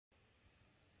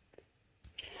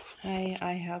Hi,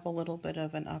 I have a little bit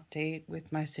of an update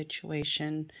with my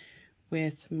situation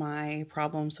with my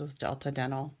problems with Delta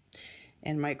Dental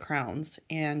and my crowns.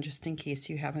 And just in case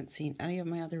you haven't seen any of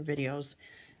my other videos,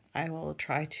 I will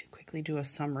try to quickly do a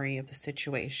summary of the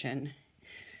situation.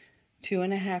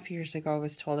 2.5 years ago, I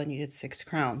was told I needed 6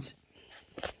 crowns.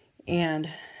 And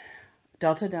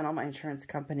Delta Dental, my insurance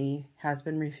company, has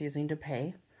been refusing to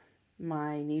pay.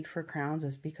 My need for crowns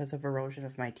is because of erosion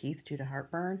of my teeth due to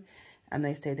heartburn, and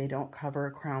they say they don't cover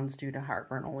crowns due to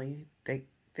heartburn, only they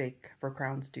cover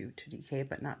crowns due to decay,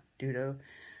 but not due to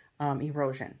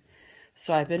erosion.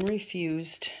 So I've been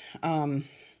refused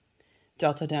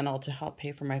Delta Dental to help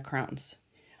pay for my crowns.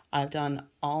 I've done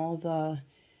all the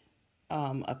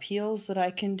appeals that I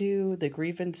can do, the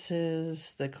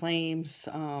grievances, the claims.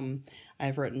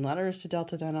 I've written letters to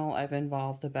Delta Dental. I've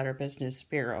involved the Better Business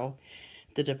Bureau,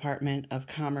 the Department of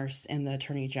Commerce, and the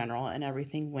Attorney General, and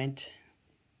everything went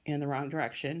in the wrong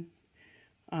direction.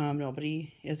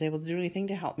 Nobody is able to do anything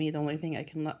to help me. The only thing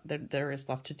there is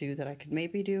left to do that I could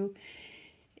maybe do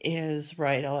is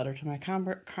write a letter to my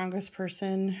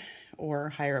congressperson or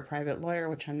hire a private lawyer,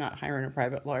 which I'm not hiring a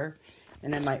private lawyer.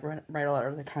 And I might write a letter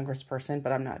to the congressperson,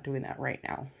 but I'm not doing that right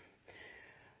now.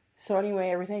 So anyway,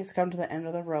 everything's come to the end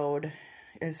of the road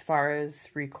as far as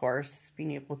recourse, being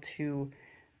able to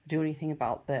do anything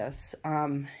about this.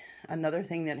 Another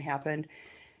thing that happened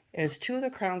is 2 of the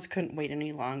crowns couldn't wait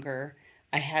any longer.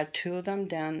 I had 2 of them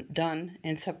done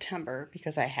in September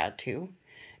because I had to.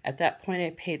 At that point, I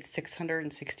paid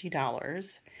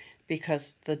 $660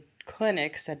 because the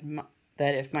clinic said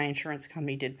that if my insurance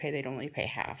company did pay, they'd only pay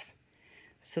half.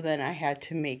 So then I had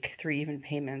to make 3 even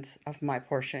payments of my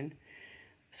portion.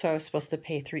 So I was supposed to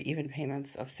pay 3 even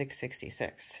payments of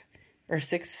 $666 or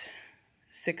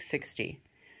 $660.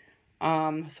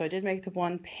 So I did make the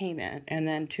one payment, and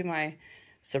then to my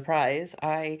surprise,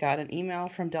 I got an email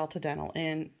from Delta Dental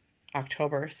in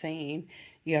October saying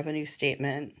you have a new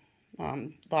statement.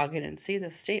 Log in and see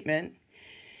the statement.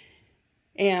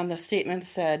 And the statement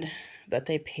said that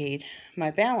they paid my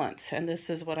balance, and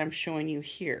this is what I'm showing you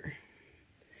here.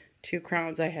 2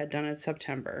 crowns I had done in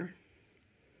September.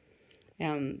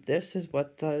 And this is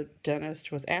what the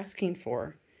dentist was asking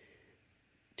for.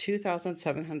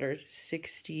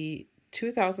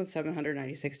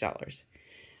 $2,796.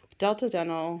 Delta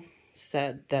Dental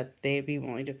said that they'd be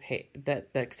willing to pay,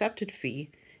 that the accepted fee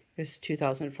is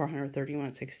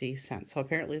 $2,431.60. So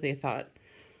apparently they thought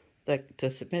that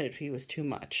the submitted fee was too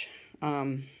much.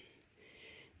 And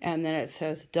then it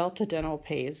says Delta Dental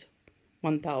pays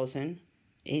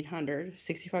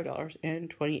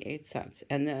 $1,865.28.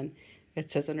 And then it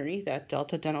says underneath that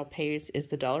Delta Dental pays is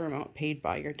the dollar amount paid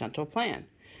by your dental plan.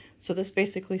 So this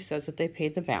basically says that they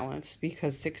paid the balance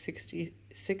because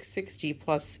 $660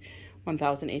 plus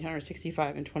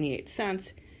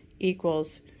 $1,865.28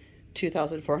 equals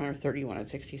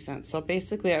 $2,431.60. So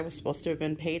basically I was supposed to have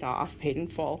been paid in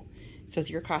full. It says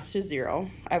your cost is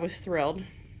 $0. I was thrilled.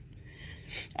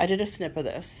 I did a snip of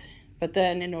this, but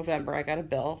then in November I got a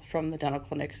bill from the dental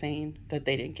clinic saying that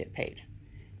they didn't get paid.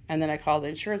 And then I called the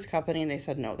insurance company and they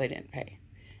said no, they didn't pay.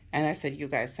 And I said, you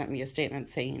guys sent me a statement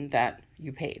saying that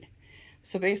you paid.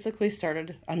 So basically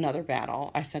started another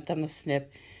battle. I sent them a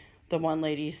snip. The one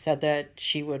lady said that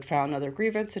she would file another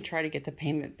grievance and try to get the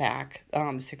payment back.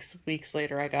 6 weeks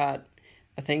later, I got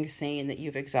a thing saying that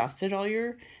you've exhausted all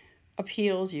your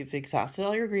appeals, you've exhausted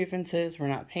all your grievances, we're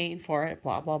not paying for it,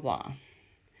 blah, blah, blah.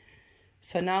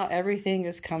 So now everything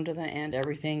has come to the end.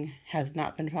 Everything has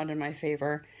not been found in my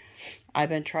favor. I've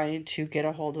been trying to get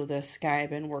a hold of this guy I've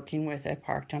been working with at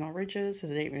Park Dental Ridges. His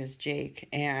name is Jake,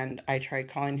 and I tried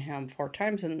calling him 4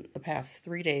 times in the past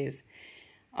 3 days.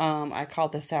 I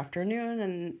called this afternoon,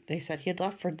 and they said he had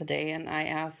left for the day, and I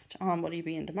asked, would he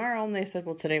be in tomorrow? And they said,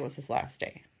 well, today was his last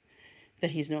day,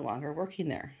 that he's no longer working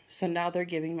there. So now they're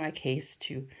giving my case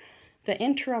to the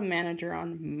interim manager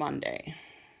on Monday.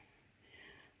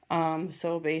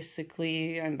 So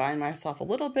basically, I'm buying myself a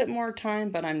little bit more time,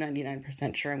 but I'm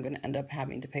 99% sure I'm going to end up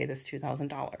having to pay this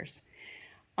 $2,000.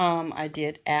 I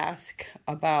did ask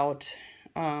about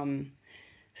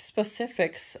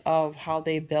specifics of how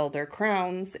they bill their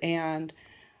crowns, and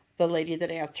the lady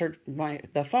that answered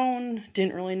the phone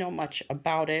didn't really know much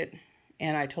about it.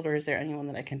 And I told her, is there anyone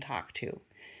that I can talk to?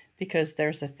 Because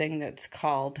there's a thing that's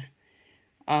called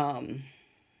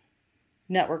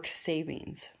network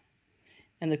savings.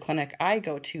 In the clinic I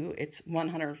go to, it's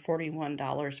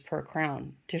 $141 per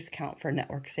crown discount for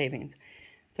network savings.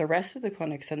 The rest of the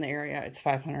clinics in the area, it's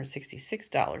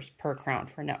 $566 per crown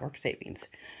for network savings.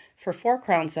 For 4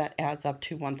 crowns, that adds up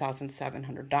to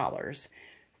 $1,700,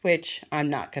 which I'm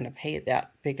not going to pay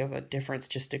that big of a difference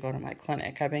just to go to my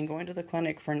clinic. I've been going to the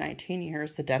clinic for 19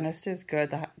 years. The dentist is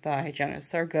good. The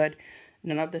hygienists are good.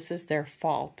 None of this is their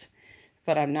fault,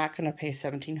 but I'm not going to pay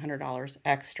 $1,700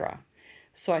 extra.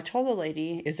 So I told the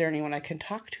lady, is there anyone I can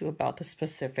talk to about the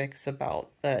specifics about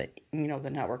the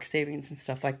network savings and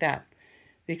stuff like that?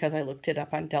 Because I looked it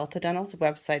up on Delta Dental's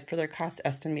website for their cost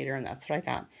estimator, and that's what I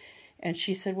got. And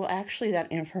she said, well, actually,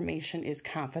 that information is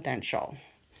confidential.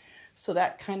 So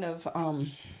that kind of,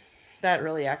 that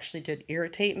really actually did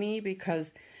irritate me,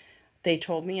 because they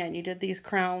told me I needed these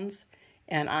crowns,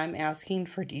 and I'm asking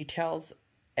for details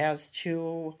as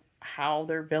to how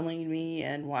they're billing me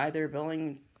and why they're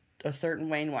billing a certain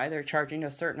way and why they're charging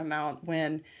a certain amount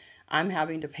when I'm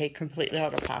having to pay completely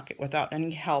out of pocket without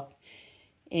any help.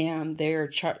 And their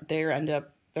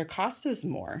cost is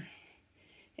more.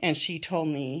 And she told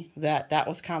me that that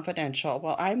was confidential.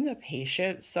 Well, I'm the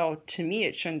patient, so to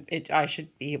me I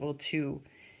should be able to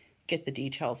get the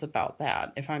details about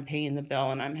that if I'm paying the bill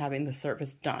and I'm having the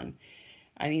service done.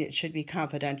 I mean, it should be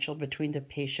confidential between the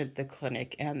patient, the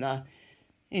clinic, and the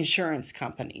insurance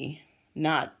company,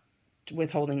 not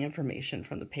withholding information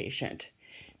from the patient.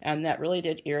 And that really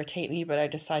did irritate me, but I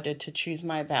decided to choose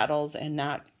my battles and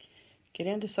not get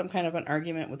into some kind of an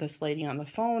argument with this lady on the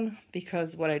phone,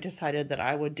 because what I decided that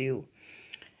I would do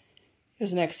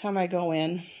is next time I go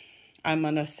in, I'm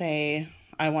going to say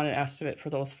I want an estimate for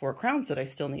those 4 crowns that I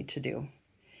still need to do.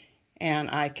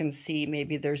 And I can see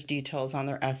maybe there's details on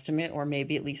their estimate, or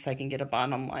maybe at least I can get a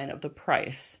bottom line of the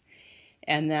price.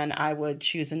 And then I would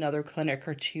choose another clinic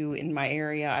or 2 in my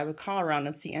area. I would call around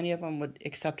and see any of them would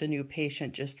accept a new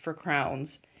patient just for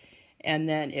crowns. And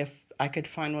then if I could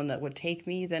find one that would take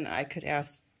me, then I could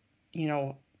ask,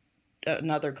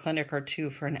 another clinic or 2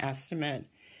 for an estimate.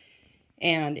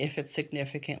 And if it's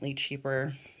significantly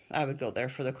cheaper, I would go there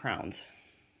for the crowns.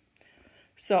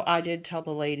 So I did tell the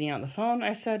lady on the phone,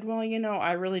 I said, well,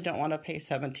 I really don't want to pay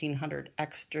 $1,700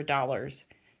 extra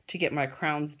to get my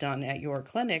crowns done at your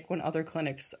clinic when other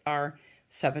clinics are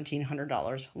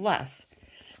 $1,700 less.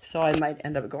 So I might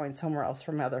end up going somewhere else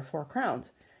for my other 4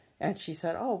 crowns. And she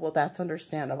said, oh, well, that's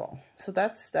understandable. So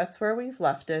that's where we've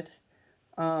left it.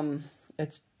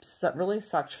 It's really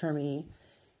sucked for me.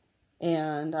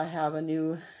 And I have a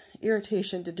new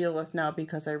irritation to deal with now,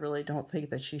 because I really don't think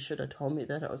that she should have told me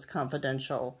that it was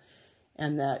confidential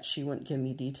and that she wouldn't give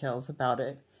me details about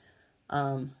it.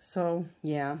 So,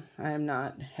 yeah, I am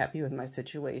not happy with my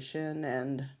situation,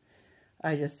 and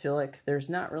I just feel like there's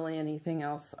not really anything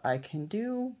else I can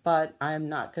do, but I'm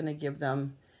not going to give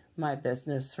them my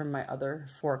business from my other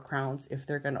 4 crowns if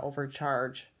they're going to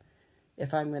overcharge,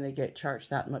 if I'm going to get charged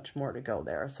that much more to go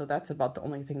there. So that's about the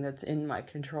only thing that's in my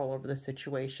control over the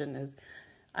situation, is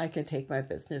I can take my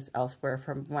business elsewhere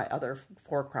from my other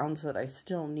 4 crowns that I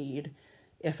still need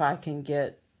if I can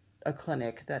get a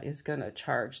clinic that is going to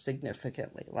charge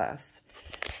significantly less.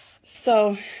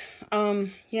 So,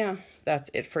 yeah, that's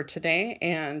it for today.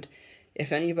 And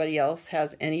if anybody else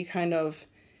has any kind of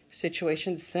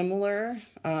situation similar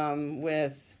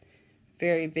with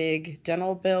very big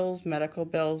dental bills, medical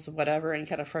bills, whatever, and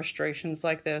kind of frustrations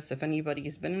like this, if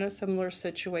anybody's been in a similar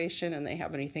situation and they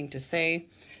have anything to say,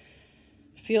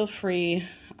 feel free.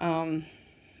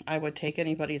 I would take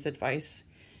anybody's advice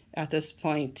at this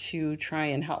point to try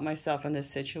and help myself in this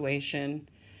situation.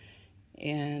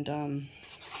 And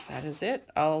that is it.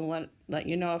 I'll let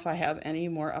you know if I have any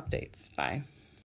more updates. Bye.